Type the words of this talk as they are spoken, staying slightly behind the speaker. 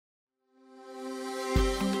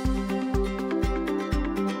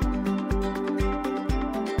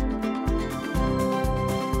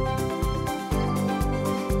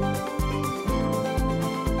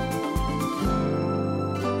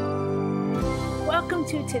Welcome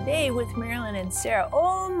to Today with Marilyn and Sarah.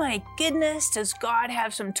 Oh my goodness, does God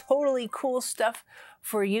have some totally cool stuff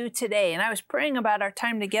for you today? And I was praying about our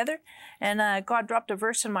time together, and God dropped a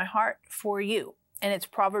verse in my heart for you. And it's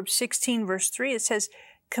Proverbs 16, verse 3. It says,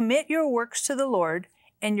 "Commit your works to the Lord,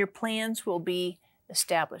 and your plans will be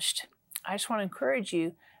established." I just want to encourage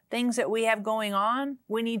you, things that we have going on,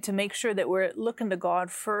 we need to make sure that we're looking to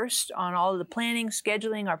God first on all of the planning,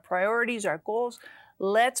 scheduling, our priorities, our goals.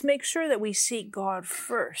 Let's make sure that we seek God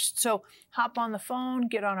first. So hop on the phone,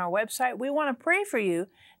 get on our website. We want to pray for you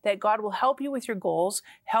that God will help you with your goals,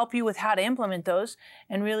 help you with how to implement those,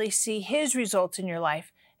 and really see His results in your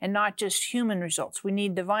life and not just human results. We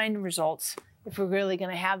need divine results if we're really going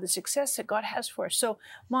to have the success that God has for us. So,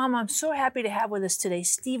 Mom, I'm so happy to have with us today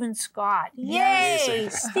Stephen Scott. Yay,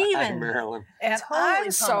 Stephen! Marilyn. And Totally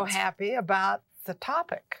I'm so pumped. happy about the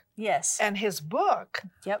topic Yes. and his book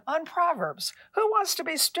on Proverbs. Who wants to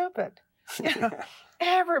be stupid? You know,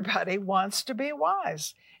 everybody wants to be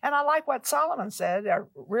wise. And I like what Solomon said, or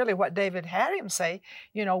really what David had him say,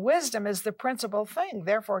 you know, wisdom is the principal thing,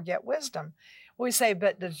 therefore get wisdom. We say,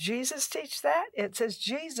 but does Jesus teach that? It says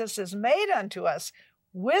Jesus is made unto us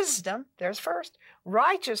wisdom, there's first,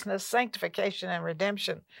 righteousness, sanctification, and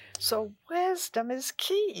redemption. So wisdom is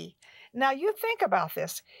key. Now you think about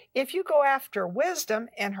this. If you go after wisdom,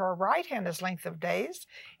 in her right hand is length of days,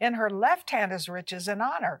 in her left hand is riches and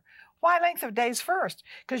honor. Why length of days first?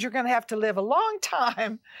 Because you're going to have to live a long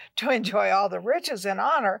time to enjoy all the riches and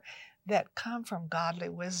honor that come from godly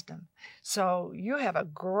wisdom. So you have a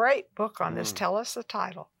great book on this. Tell us the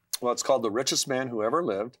title. Well, it's called The Richest Man Who Ever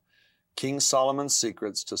Lived, King Solomon's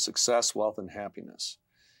Secrets to Success, Wealth, and Happiness.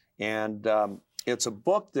 And it's a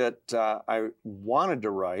book that I wanted to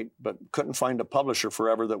write, but couldn't find a publisher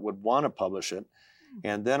forever that would want to publish it.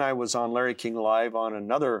 And then I was on Larry King Live on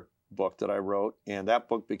another book that I wrote, and that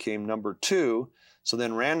book became #2. So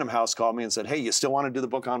then Random House called me and said, "Hey, you still want to do the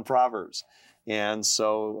book on Proverbs?" And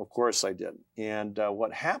so, of course, I did. And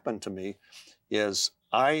what happened to me is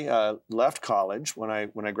I left college. When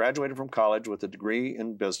I graduated from college with a degree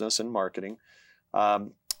in business and marketing,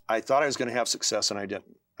 I thought I was going to have success, and I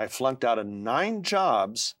didn't. I flunked out of 9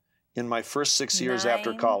 jobs in my first 6 years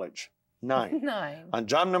after college. 9. On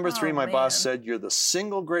job number 3, my boss said, "You're the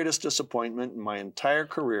single greatest disappointment in my entire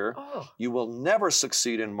career. You will never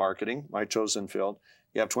succeed in marketing," my chosen field.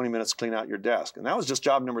 "You have 20 minutes to clean out your desk." And that was just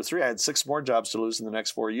job number 3. I had 6 more jobs to lose in the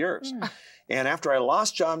next 4 years. And after I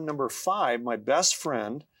lost job number 5, my best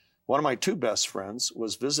friend, one of my 2 best friends,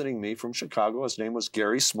 was visiting me from Chicago. His name was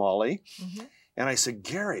Gary Smalley. And I said,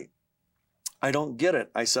 "Gary, I don't get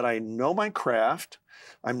it." I said, "I know my craft.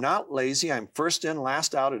 I'm not lazy. I'm first in,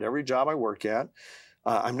 last out at every job I work at.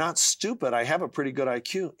 I'm not stupid. I have a pretty good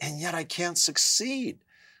IQ, and yet I can't succeed.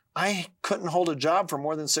 I couldn't hold a job for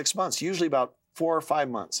more than 6 months, usually about 4 or 5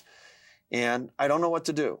 months. And I don't know what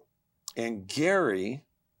to do." And Gary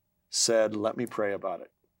said, "Let me pray about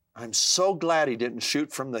it." I'm so glad he didn't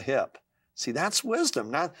shoot from the hip. See, that's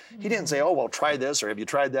wisdom. He didn't say, "Oh, well, try this," or "Have you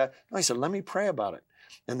tried that?" No, he said, "Let me pray about it."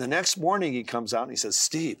 And the next morning he comes out and he says,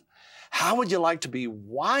 "Steve, how would you like to be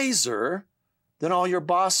wiser than all your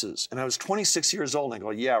bosses?" And I was 26 years old, and I go,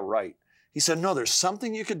 "Yeah, right." He said, "No, there's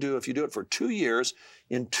something you could do if you do it for 2 years.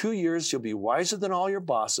 In 2 years, you'll be wiser than all your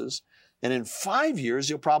bosses. And in 5 years,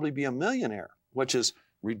 you'll probably be a millionaire," which is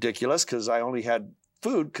ridiculous because I only had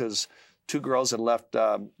food because 2 girls had left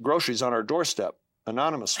groceries on our doorstep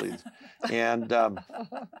anonymously. And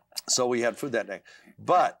so we had food that day.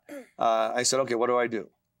 But I said, "Okay, what do I do?"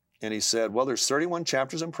 And he said, "Well, there's 31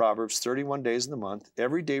 chapters in Proverbs, 31 days in the month.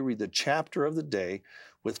 Every day read the chapter of the day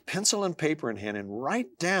with pencil and paper in hand and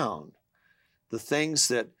write down the things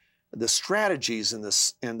the strategies and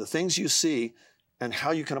the things you see and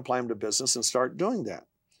how you can apply them to business, and start doing that."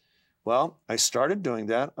 Well, I started doing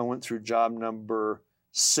that. I went through job number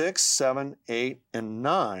 6, 7, 8, and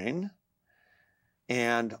 9.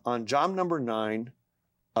 And on job number 9,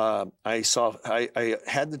 I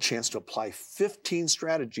had the chance to apply 15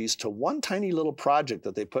 strategies to one tiny little project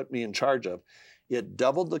that they put me in charge of. It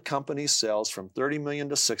doubled the company's sales from 30 million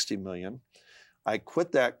to 60 million. I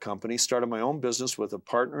quit that company, started my own business with a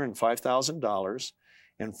partner and $5,000.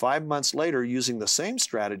 And 5 months later, using the same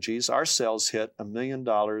strategies, our sales hit $1 million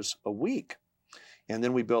a week. And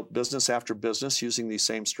then we built business after business using these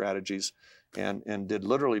same strategies and did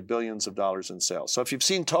literally billions of dollars in sales. So if you've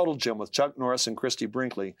seen Total Gym with Chuck Norris and Christy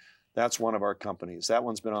Brinkley, that's one of our companies. That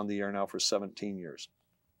one's been on the air now for 17 years.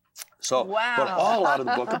 So, but all out of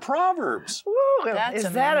the book of Proverbs. Woo,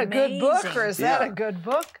 is that a good book, or is that a good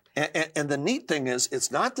book? And the neat thing is,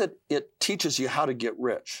 it's not that it teaches you how to get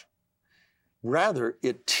rich. Rather,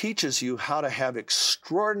 it teaches you how to have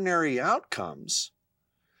extraordinary outcomes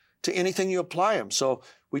to anything you apply them. So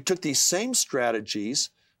we took these same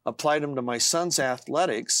strategies, applied them to my son's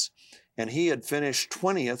athletics, and he had finished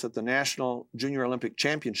 20th at the National Junior Olympic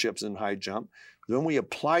Championships in high jump. Then we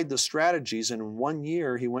applied the strategies, and in 1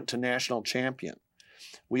 year, he went to national champion.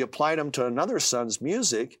 We applied them to another son's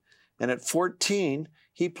music, and at 14,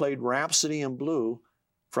 he played Rhapsody in Blue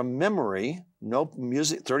from memory, no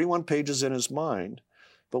music, 31 pages in his mind,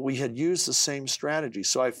 but we had used the same strategy.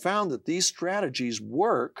 So I found that these strategies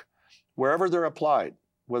work wherever they're applied,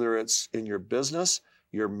 whether it's in your business,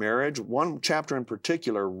 your marriage. One chapter in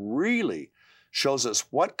particular really shows us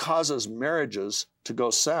what causes marriages to go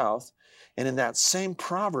south. And in that same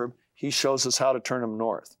proverb, he shows us how to turn them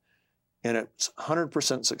north. And it's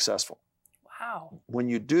 100% successful. Wow. When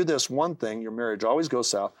you do this one thing, your marriage always goes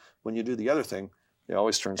south. When you do the other thing, it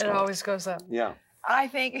always turns north. It always goes up. Yeah. I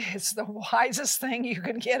think it's the wisest thing you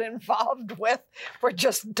can get involved with for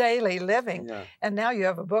just daily living. Yeah. And now you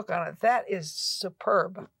have a book on it. That is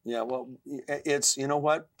superb. Yeah, well, it's, you know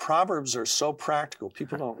what? Proverbs are so practical.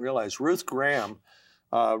 People don't realize. Ruth Graham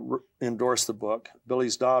endorsed the book,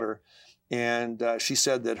 Billy's daughter, and she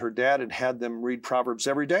said that her dad had had them read Proverbs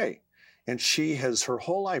every day. And she has her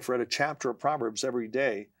whole life read a chapter of Proverbs every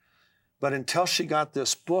day. But until she got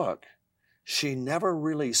this book, she never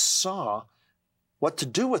really saw what to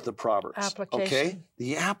do with the Proverbs. Application. Okay?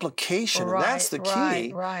 The application. Right, and that's the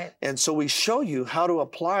key. Right. And so we show you how to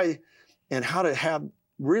apply and how to have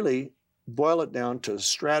really boil it down to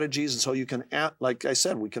strategies. And so you can, like I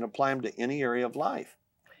said, we can apply them to any area of life.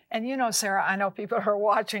 And you know, Sarah, I know people are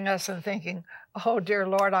watching us and thinking, oh, dear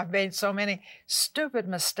Lord, I've made so many stupid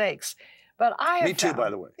mistakes. But I have Me too, found, by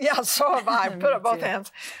the way. Yeah, so have I. Put up both too.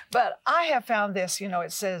 hands. But I have found this, you know,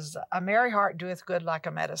 it says, a merry heart doeth good like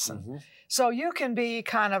a medicine. Mm-hmm. So you can be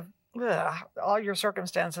kind of, all your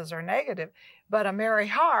circumstances are negative, but a merry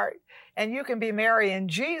heart, and you can be merry in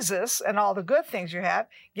Jesus and all the good things you have,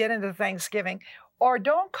 get into Thanksgiving. Or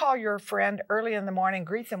don't call your friend early in the morning,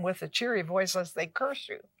 greet them with a cheery voice lest they curse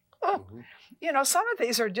you. Oh, Mm-hmm. you know, some of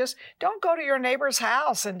these are just, don't go to your neighbor's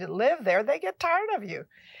house and live there. They get tired of you.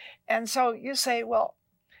 And so you say, well,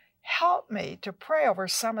 help me to pray over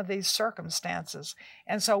some of these circumstances.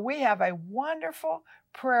 And so we have a wonderful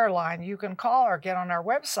prayer line you can call or get on our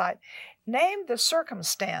website. Name the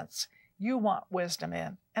circumstance you want wisdom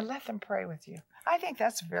in and let them pray with you. I think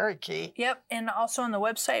that's very key. Yep. And also on the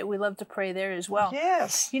website, we love to pray there as well.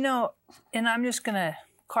 Yes. You know, and I'm just going to,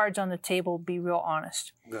 cards on the table, be real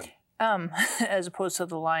honest. Good. As opposed to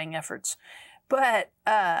the lying efforts. But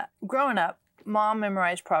growing up, Mom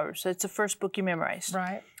memorized Proverbs. It's the first book you memorized.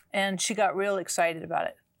 Right. And she got real excited about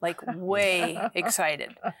it, like way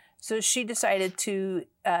excited. So she decided to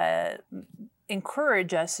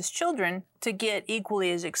encourage us as children to get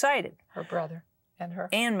equally as excited. Her brother and her.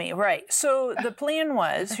 And me, right. So the plan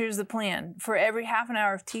was, here's the plan. For every half an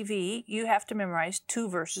hour of TV, you have to memorize 2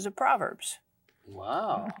 verses of Proverbs.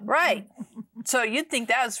 Wow. Right. So you'd think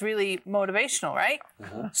that was really motivational, right?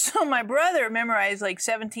 Uh-huh. So my brother memorized like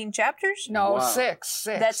 17 chapters. No, Wow. 6.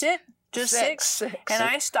 That's it? Just 6? Six. And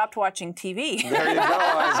I stopped watching TV. There you go.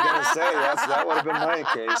 I was going to say, that would have been my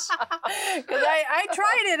case. Because I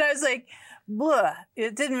tried it. I was like, blah.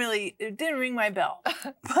 It didn't ring my bell.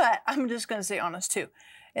 But I'm just going to say honest too.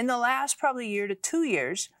 In the last probably year to 2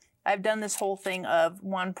 years, I've done this whole thing of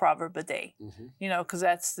 1 proverb a day, Mm-hmm. you know, because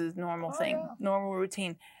that's the normal thing, yeah. normal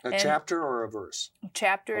routine. A And chapter or a verse?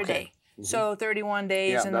 chapter a Okay. day. Mhm. So 31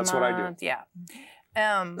 days Yeah, in that's the what I do. month. Yeah.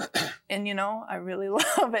 And you know, I really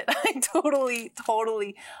love it. I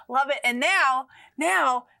totally love it. And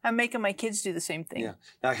now I'm making my kids do the same thing. Yeah.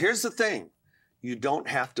 Now, here's the thing. You don't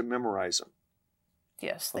have to memorize them.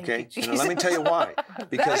 Yes. Thank Okay? you, And let me tell you why.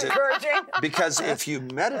 Because, encouraging. because if you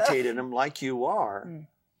meditate in them like you are,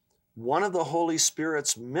 one of the Holy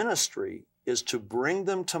Spirit's ministry is to bring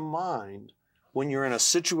them to mind when you're in a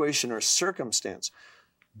situation or circumstance.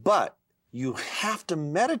 But you have to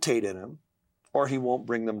meditate in them or he won't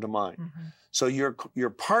bring them to mind. Mm-hmm. So your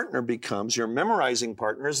partner becomes, your memorizing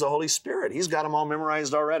partner is the Holy Spirit. He's got them all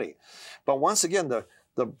memorized already. But once again, the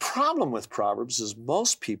problem with Proverbs is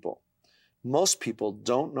most people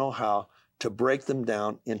don't know how to break them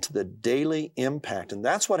down into the daily impact. And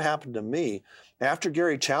that's what happened to me. After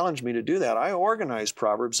Gary challenged me to do that, I organized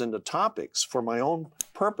Proverbs into topics for my own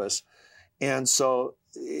purpose. And so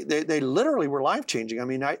they literally were life-changing. I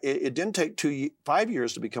mean, it didn't take 5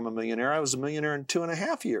 years to become a millionaire. I was a millionaire in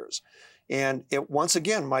 2.5 years. And once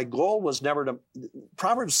again, my goal was never to,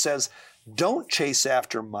 Proverbs says, don't chase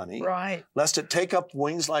after money, Right. lest it take up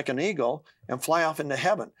wings like an eagle and fly off into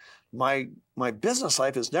heaven. My business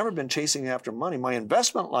life has never been chasing after money. My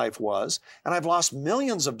investment life was, and I've lost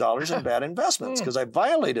millions of dollars in bad investments because I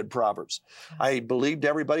violated Proverbs. I believed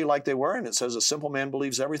everybody like they were, and it says a simple man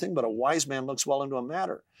believes everything, but a wise man looks well into a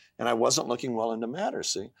matter. And I wasn't looking well into matters,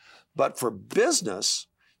 see? But for business,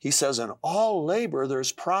 he says, in all labor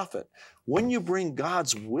there's profit. When you bring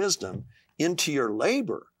God's wisdom into your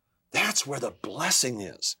labor, that's where the blessing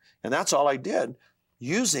is. And that's all I did,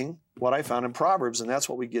 using what I found in Proverbs, and that's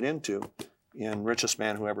what we get into in Richest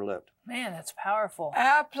Man Who Ever Lived. Man, that's powerful.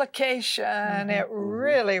 Application, it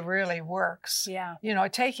really, really works. Yeah. You know,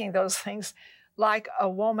 taking those things like a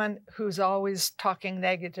woman who's always talking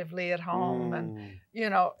negatively at home. And, you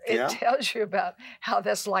know, it tells you about how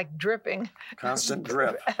that's like dripping. Constant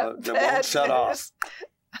drip that won't shut off.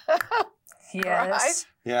 Yes. Right?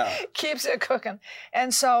 Yeah. Keeps it cooking.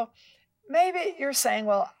 And so maybe you're saying,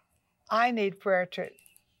 well, I need prayer to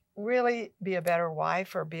really be a better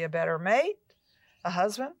wife or be a better mate, a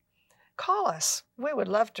husband. Call us. We would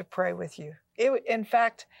love to pray with you. In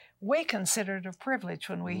fact, we consider it a privilege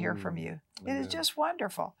when we hear from you. It is just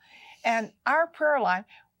wonderful. And our prayer line,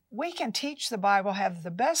 we can teach the Bible, have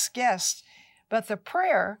the best guests, but the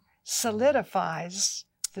prayer solidifies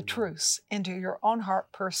the truths into your own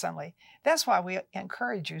heart personally. That's why we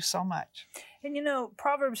encourage you so much. And you know,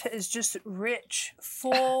 Proverbs is just rich,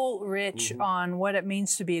 full rich on what it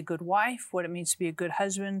means to be a good wife, what it means to be a good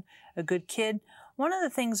husband, a good kid. One of the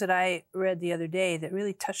things that I read the other day that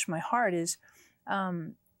really touched my heart is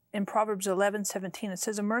in Proverbs 11:17, it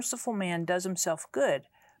says, a merciful man does himself good,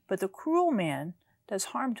 but the cruel man does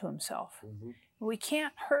harm to himself. We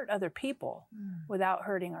can't hurt other people without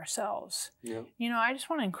hurting ourselves. Yep. You know, I just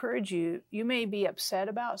want to encourage you. You may be upset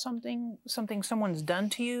about something someone's done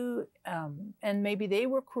to you, and maybe they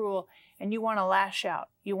were cruel, and you want to lash out.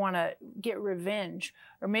 You want to get revenge,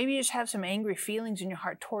 or maybe you just have some angry feelings in your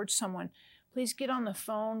heart towards someone. Please get on the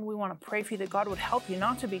phone. We want to pray for you that God would help you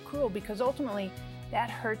not to be cruel, because ultimately that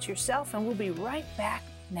hurts yourself, and we'll be right back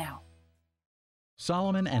now.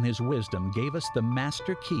 Solomon and his wisdom gave us the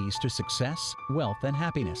master keys to success, wealth, and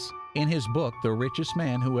happiness. In his book, The Richest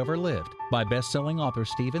Man Who Ever Lived, by best-selling author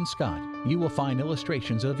Stephen Scott, you will find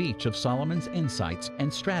illustrations of each of Solomon's insights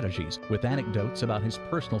and strategies with anecdotes about his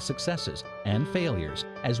personal successes and failures,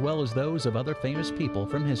 as well as those of other famous people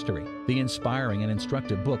from history. The inspiring and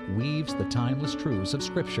instructive book weaves the timeless truths of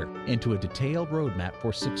Scripture into a detailed roadmap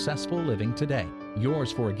for successful living today.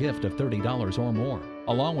 Yours for a gift of $30 or more.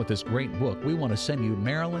 Along with this great book, we want to send you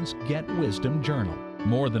Marilyn's Get Wisdom Journal.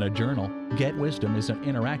 More than a journal, Get Wisdom is an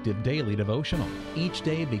interactive daily devotional. Each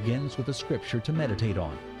day begins with a scripture to meditate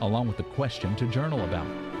on, along with a question to journal about.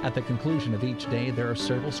 At the conclusion of each day, there are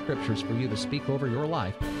several scriptures for you to speak over your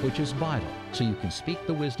life, which is vital, so you can speak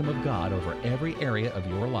the wisdom of God over every area of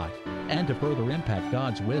your life. And to further impact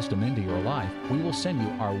God's wisdom into your life, we will send you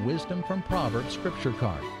our Wisdom from Proverbs scripture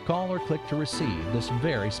card. Call or click to receive this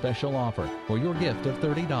very special offer for your gift of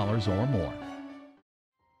 $30 or more.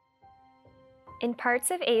 In parts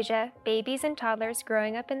of Asia, babies and toddlers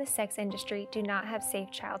growing up in the sex industry do not have safe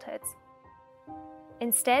childhoods.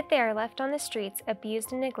 Instead, they are left on the streets,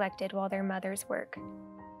 abused and neglected while their mothers work.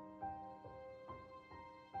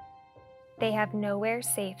 They have nowhere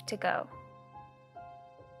safe to go.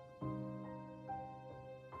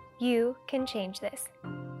 You can change this.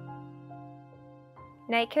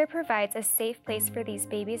 Night Care provides a safe place for these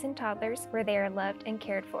babies and toddlers where they are loved and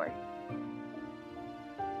cared for.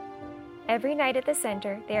 Every night at the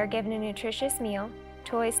center, they are given a nutritious meal,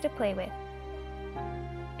 toys to play with,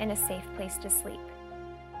 and a safe place to sleep.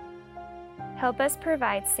 Help us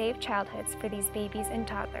provide safe childhoods for these babies and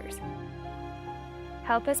toddlers.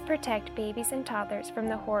 Help us protect babies and toddlers from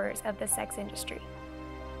the horrors of the sex industry.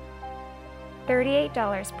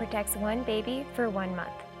 $38 protects one baby for 1 month.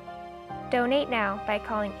 Donate now by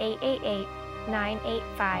calling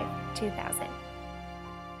 888-985-2000.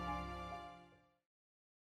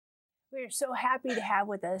 We're so happy to have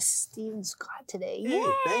with us Stephen Scott today. Hey,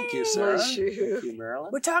 thank you, Sarah. Bless you. Thank you,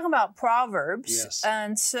 Marilyn. We're talking about Proverbs, Yes.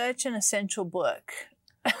 and such an essential book.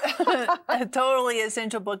 A totally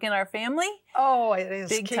essential book in our family. Oh, it is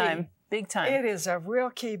Big key. time. Big time. It is a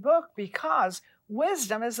real key book because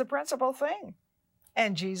wisdom is the principal thing.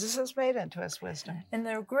 And Jesus is made into his wisdom. And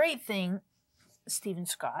the great thing, Stephen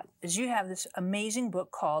Scott, is you have this amazing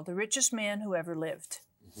book called The Richest Man Who Ever Lived.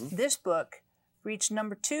 This book reached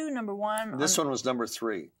number 2, number 1. This one was number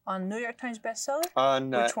 3. On New York Times bestseller? On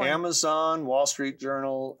Which one? Amazon, Wall Street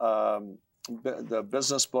Journal, the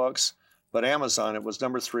business books. But Amazon, it was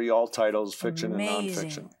number 3, all titles, fiction Amazing.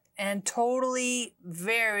 and nonfiction. And totally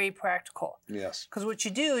very practical. Yes. Because what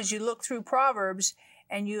you do is you look through Proverbs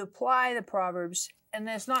and you apply the Proverbs, and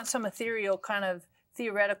there's not some ethereal kind of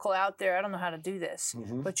theoretical out there, I don't know how to do this,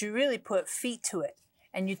 but you really put feet to it.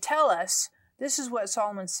 And you tell us, this is what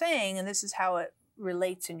Solomon's saying, and this is how it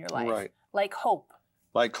relates in your life. Right. Like hope.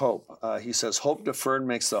 Like hope. He says, hope deferred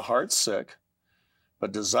makes the heart sick,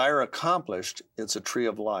 but desire accomplished, it's a tree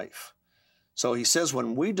of life. So he says,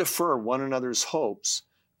 when we defer one another's hopes,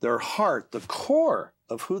 their heart, the core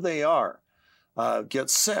of who they are,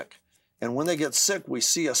 gets sick. And when they get sick, we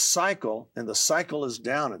see a cycle, and the cycle is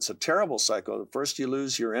down. It's a terrible cycle. First, you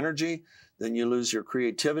lose your energy, then you lose your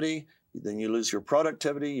creativity, then you lose your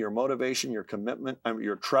productivity, your motivation, your commitment,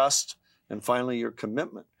 your trust, and finally your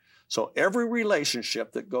commitment. So every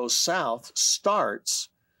relationship that goes south starts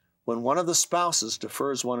when one of the spouses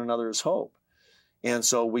defers one another's hope. And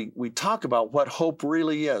so we talk about what hope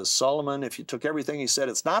really is. Solomon, if you took everything he said,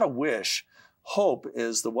 it's not a wish. Hope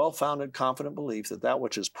is the well-founded, confident belief that that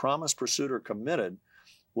which is promised, pursued, or committed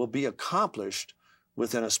will be accomplished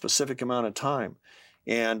within a specific amount of time.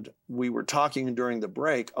 And we were talking during the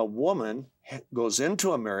break, a woman goes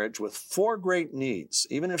into a marriage with 4 great needs,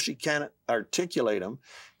 even if she can't articulate them,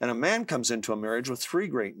 and a man comes into a marriage with 3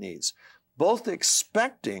 great needs, both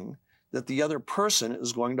expecting that the other person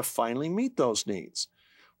is going to finally meet those needs.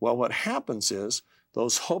 Well, what happens is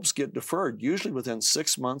those hopes get deferred, usually within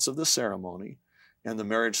 6 months of the ceremony, and the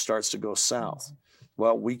marriage starts to go south.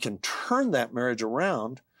 Well, we can turn that marriage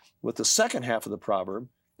around with the second half of the proverb,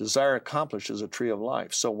 desire accomplished is a tree of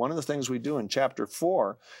life. So one of the things we do in chapter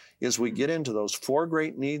 4 is we get into those 4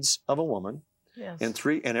 great needs of a woman, and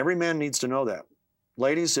every man needs to know that.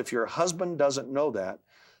 Ladies, if your husband doesn't know that,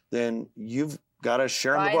 then you've got to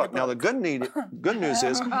share him the book. Now, the good news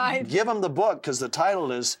is give him the book, because the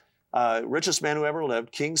title is Richest Man Who Ever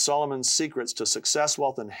Lived, King Solomon's Secrets to Success,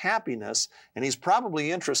 Wealth, and Happiness. And he's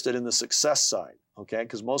probably interested in the success side, okay,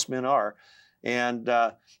 because most men are. And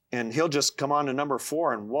he'll just come on to number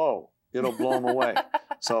 4 and whoa, it'll blow him away.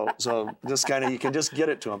 So just kind of, you can just get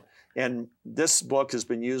it to him. And this book has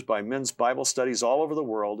been used by men's Bible studies all over the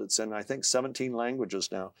world. It's in, I think, 17 languages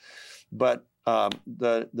now. But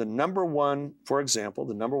the number one, for example,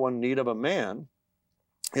 the number one need of a man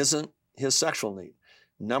isn't his sexual need.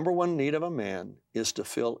 Number one need of a man is to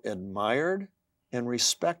feel admired and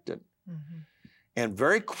respected. And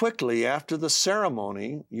very quickly after the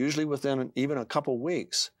ceremony, usually within even a couple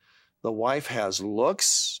weeks, the wife has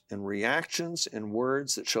looks and reactions and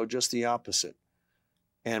words that show just the opposite.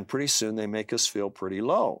 And pretty soon they make us feel pretty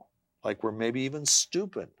low, like we're maybe even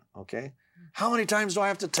stupid, okay? How many times do I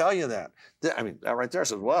have to tell you that? I mean, that right there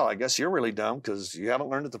says, well, I guess you're really dumb because you haven't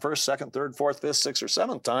learned it the first, second, third, fourth, fifth, sixth, or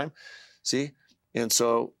seventh time. See? And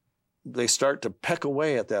so they start to peck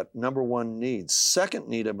away at that number one need. Second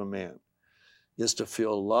need of a man is to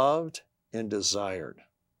feel loved and desired.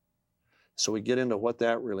 So we get into what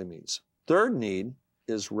that really means. Third need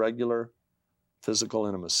is regular physical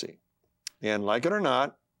intimacy. And like it or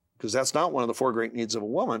not, because that's not one of the 4 great needs of a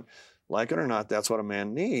woman, like it or not, that's what a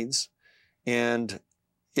man needs. And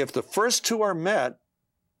if the first 2 are met,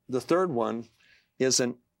 the third one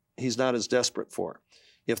he's not as desperate for.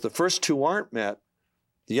 If the first 2 aren't met,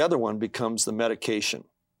 the other one becomes the medication.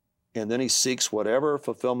 And then he seeks whatever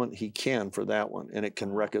fulfillment he can for that one, and it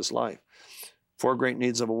can wreck his life. 4 great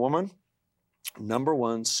needs of a woman. Number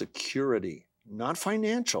 1, security, not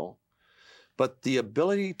financial, but the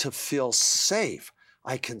ability to feel safe.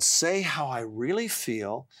 I can say how I really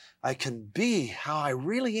feel. I can be how I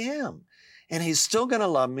really am. And he's still going to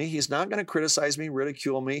love me. He's not going to criticize me,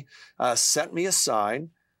 ridicule me, set me aside.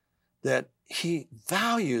 That he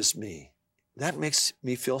values me. That makes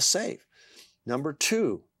me feel safe. Number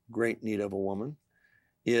 2, great need of a woman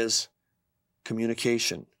is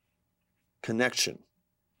communication, connection,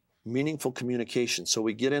 meaningful communication. So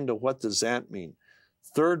we get into what does that mean.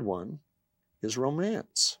 Third one is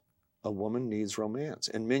romance. A woman needs romance.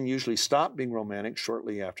 And men usually stop being romantic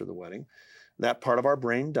shortly after the wedding. That part of our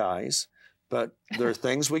brain dies, but there are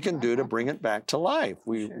things we can do to bring it back to life.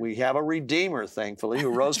 We have a Redeemer, thankfully, who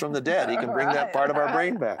rose from the dead. He can bring that part of our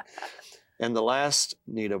brain back. And the last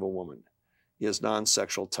need of a woman is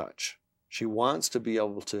non-sexual touch. She wants to be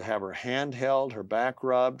able to have her hand held, her back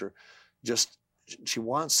rubbed, or just, she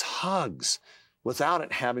wants hugs without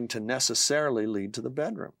it having to necessarily lead to the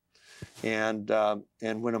bedroom. And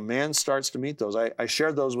when a man starts to meet those, I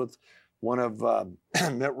shared those with one of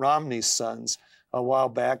Mitt Romney's sons a while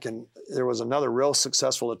back, and there was another real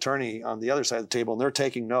successful attorney on the other side of the table, and they're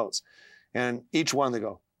taking notes. And each one they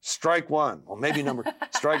go, strike 1, well, maybe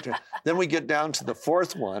strike 2. Then we get down to the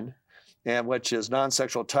 4th one, and which is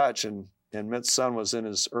non-sexual touch, and Mitt's son was in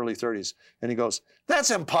his early 30s, and he goes,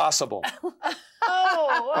 "That's impossible."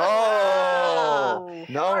 Oh,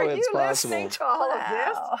 no, Are it's you possible. listening to all of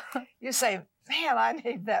this? You say, man, I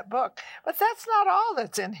need that book. But that's not all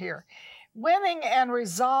that's in here. Winning and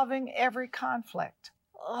resolving every conflict.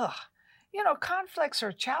 Ugh. You know, conflicts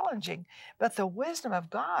are challenging, but the wisdom of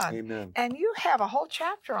God. Amen. And you have a whole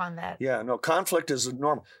chapter on that. Yeah, no, conflict is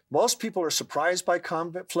normal. Most people are surprised by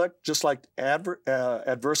conflict, just like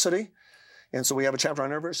adversity. And so we have a chapter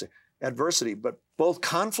on adversity. But both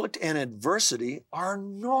conflict and adversity are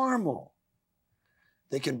normal.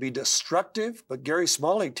 They can be destructive, but Gary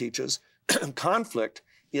Smalley teaches conflict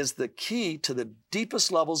is the key to the deepest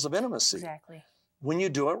levels of intimacy. Exactly. When you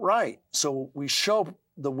do it right. So we show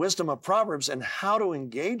the wisdom of Proverbs and how to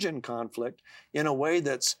engage in conflict in a way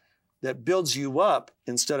that builds you up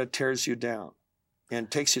instead of tears you down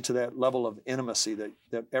and takes you to that level of intimacy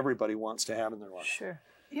that everybody wants to have in their life. Sure.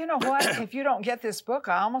 You know what? If you don't get this book,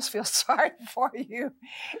 I almost feel sorry for you.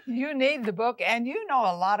 You need the book, and you know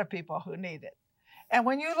a lot of people who need it. And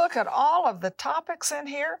when you look at all of the topics in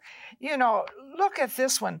here, you know, look at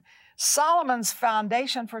this one, Solomon's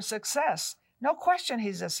Foundation for Success. No question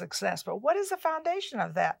he's a success, but what is the foundation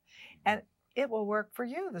of that? And it will work for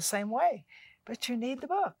you the same way, but you need the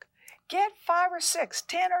book. Get 5 or 6,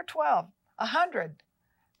 10 or 12, 100,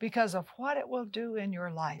 because of what it will do in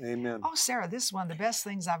your life. Amen. Oh, Sarah, this is one of the best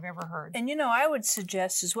things I've ever heard. And, you know, I would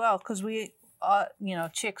suggest as well, because we, you know,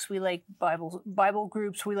 chicks, we like Bible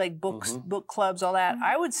groups, we like books, book clubs, all that.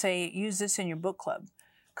 I would say use this in your book club,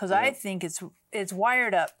 because I think it's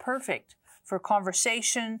wired up perfect for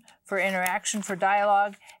conversation, for interaction, for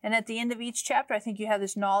dialogue. And at the end of each chapter, I think you have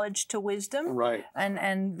this knowledge to wisdom. Right.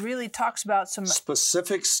 And really talks about some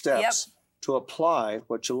specific steps to apply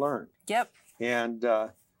what you learn. Yep. And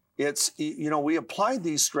it's, you know, we applied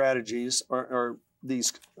these strategies or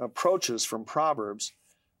these approaches from Proverbs.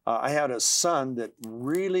 I had a son that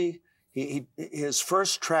really, his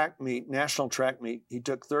first track meet, national track meet, he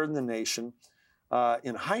took 3rd in the nation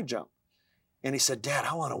in high jump. And he said, "Dad,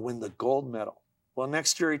 I want to win the gold medal." Well,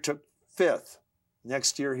 next year he took 5th.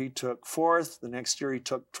 Next year he took 4th. The next year he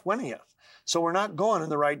took 20th. So we're not going in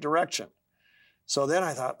the right direction. So then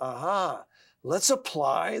I thought, let's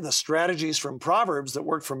apply the strategies from Proverbs that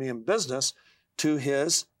worked for me in business to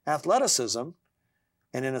his athleticism.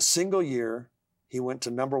 And in a single year, he went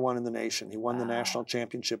to #1 in the nation. He won the national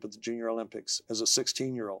championship at the Junior Olympics as a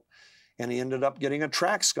 16-year-old. And he ended up getting a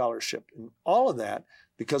track scholarship. And all of that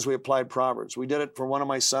because we applied Proverbs. We did it for one of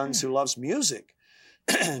my sons who loves music.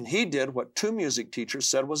 And he did what 2 music teachers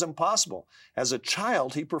said was impossible. As a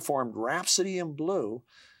child, he performed Rhapsody in Blue,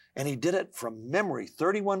 and he did it from memory,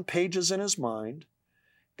 31 pages in his mind,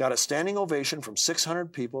 got a standing ovation from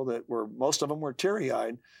 600 people that were, most of them were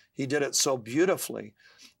teary-eyed. He did it so beautifully.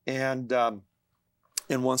 And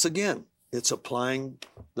once again, it's applying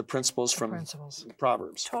the principles from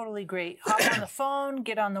Proverbs. Totally great. Hop on the phone,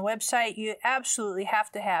 get on the website. You absolutely have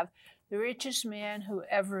to have The Richest Man Who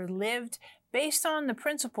Ever Lived, based on the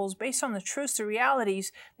principles, based on the truths, the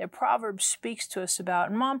realities that Proverbs speaks to us about.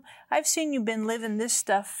 And Mom, I've seen you've been living this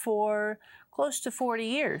stuff for close to 40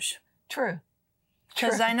 years. True.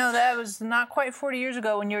 Because I know that was not quite 40 years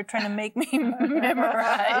ago when you were trying to make me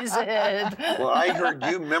memorize it. Well, I heard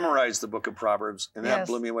you memorize the book of Proverbs, and that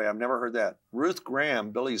blew me away. I've never heard that. Ruth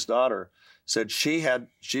Graham, Billy's daughter, said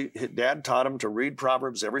Dad taught him to read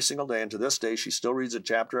Proverbs every single day, and to this day, she still reads a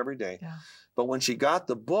chapter every day. Yeah. But when she got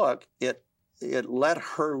the book, it let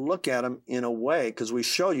her look at them in a way, because we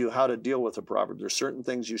show you how to deal with a proverb. There's certain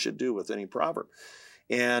things you should do with any proverb,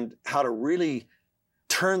 and how to really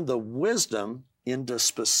turn the wisdom into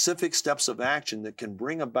specific steps of action that can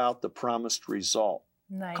bring about the promised result.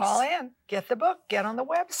 Nice. Call in, get the book, get on the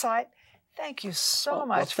website. Thank you so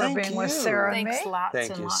much for being with Sarah and me. Thanks lots Thank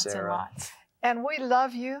and you, lots Sarah. and lots. And we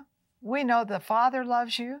love you. We know the Father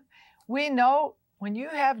loves you. We know when you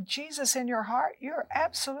have Jesus in your heart, you're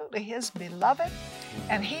absolutely His beloved,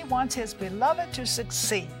 and He wants His beloved to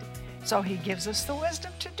succeed. So He gives us the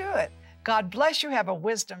wisdom to do it. God bless you. Have a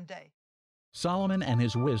wisdom day. Solomon and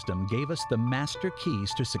his wisdom gave us the master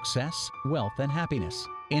keys to success, wealth, and happiness.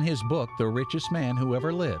 In his book, The Richest Man Who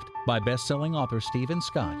Ever Lived, by best-selling author Stephen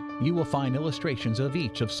Scott, you will find illustrations of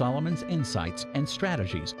each of Solomon's insights and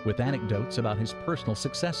strategies, with anecdotes about his personal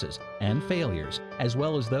successes and failures, as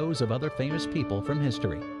well as those of other famous people from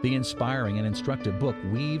history. The inspiring and instructive book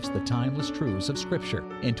weaves the timeless truths of Scripture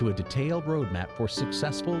into a detailed roadmap for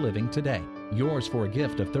successful living today. Yours for a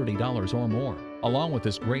gift of $30 or more. Along with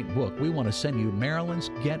this great book, we want to send you Marilyn's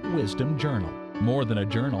Get Wisdom Journal. More than a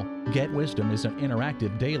journal, Get Wisdom is an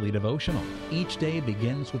interactive daily devotional. Each day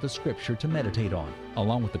begins with a scripture to meditate on,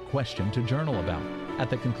 along with a question to journal about. At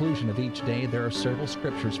the conclusion of each day, there are several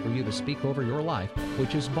scriptures for you to speak over your life,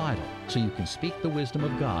 which is vital, so you can speak the wisdom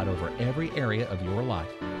of God over every area of your life.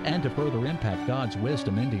 And to further impact God's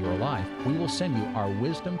wisdom into your life, we will send you our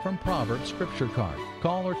Wisdom from Proverbs scripture card.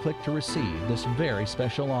 Call or click to receive this very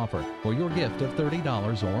special offer for your gift of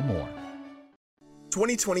 $30 or more.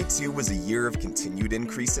 2022 was a year of continued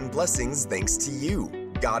increase in blessings thanks to you.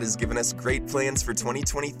 God has given us great plans for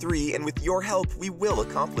 2023, and with your help, we will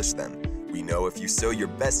accomplish them. We know if you sow your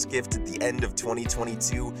best gift at the end of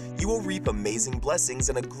 2022, you will reap amazing blessings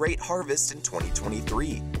and a great harvest in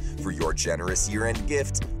 2023. For your generous year-end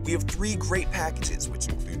gift, we have 3 great packages which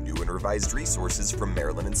include new and revised resources from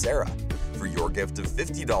Marilyn and Sarah. For your gift of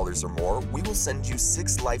 $50 or more, we will send you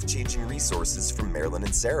 6 life-changing resources from Marilyn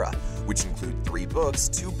and Sarah, which include 3 books,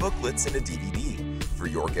 2 booklets, and a DVD. For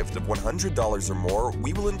your gift of $100 or more,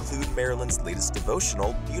 we will include Marilyn's latest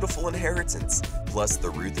devotional, Beautiful Inheritance, plus the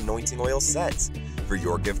Ruth Anointing Oil sets. For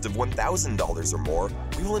your gift of $1,000 or more,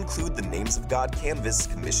 we will include the Names of God canvas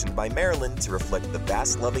commissioned by Marilyn to reflect the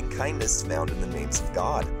vast loving kindness found in the names of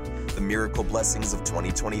God. The miracle blessings of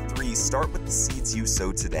 2023 start with the seeds you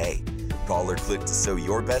sow today. Call or click to sow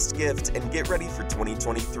your best gift and get ready for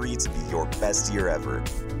 2023 to be your best year ever.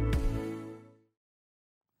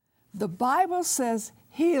 The Bible says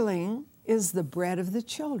healing is the bread of the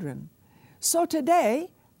children. So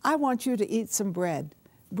today, I want you to eat some bread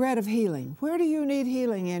of healing. Where do you need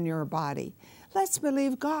healing in your body? Let's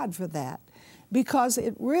believe God for that, because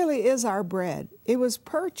it really is our bread. It was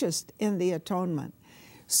purchased in the atonement.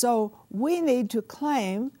 So we need to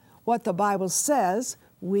claim what the Bible says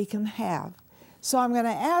we can have. So I'm going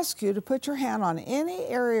to ask you to put your hand on any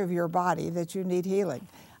area of your body that you need healing.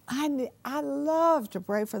 I love to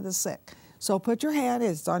pray for the sick. So put your hand,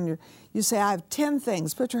 it's on your, you say, I have 10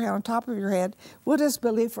 things. Put your hand on top of your head. We'll just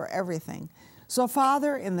believe for everything. So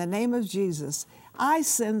Father, in the name of Jesus, I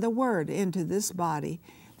send the word into this body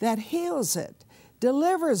that heals it,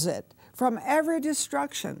 delivers it from every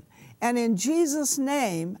destruction. And in Jesus'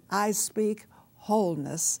 name, I speak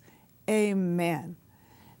wholeness. Amen.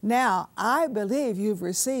 Now, I believe you've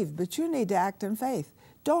received, but you need to act in faith.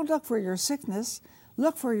 Don't look for your sickness.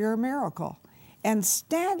 Look for your miracle and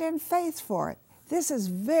stand in faith for it. This is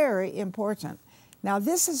very important. Now,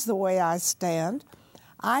 this is the way I stand.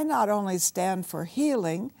 I not only stand for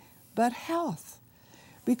healing, but health.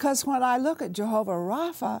 Because when I look at Jehovah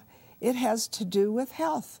Rapha, it has to do with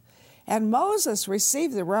health. And Moses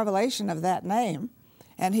received the revelation of that name,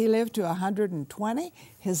 and he lived to 120.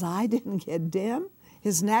 His eye didn't get dim.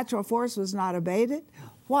 His natural force was not abated.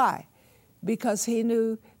 Why? Because he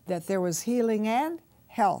knew that there was healing and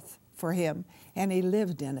health for him, and he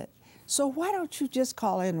lived in it. So why don't you just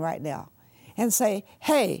call in right now and say,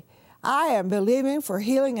 hey, I am believing for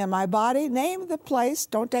healing in my body. Name the place,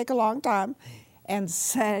 don't take a long time, and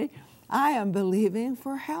say, I am believing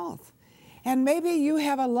for health. And maybe you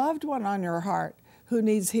have a loved one on your heart who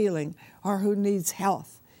needs healing or who needs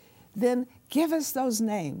health. Then give us those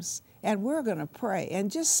names, and we're going to pray.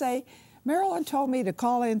 And just say, Marilyn told me to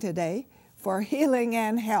call in today for healing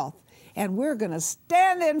and health. And we're going to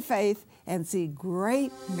stand in faith and see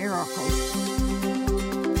great miracles.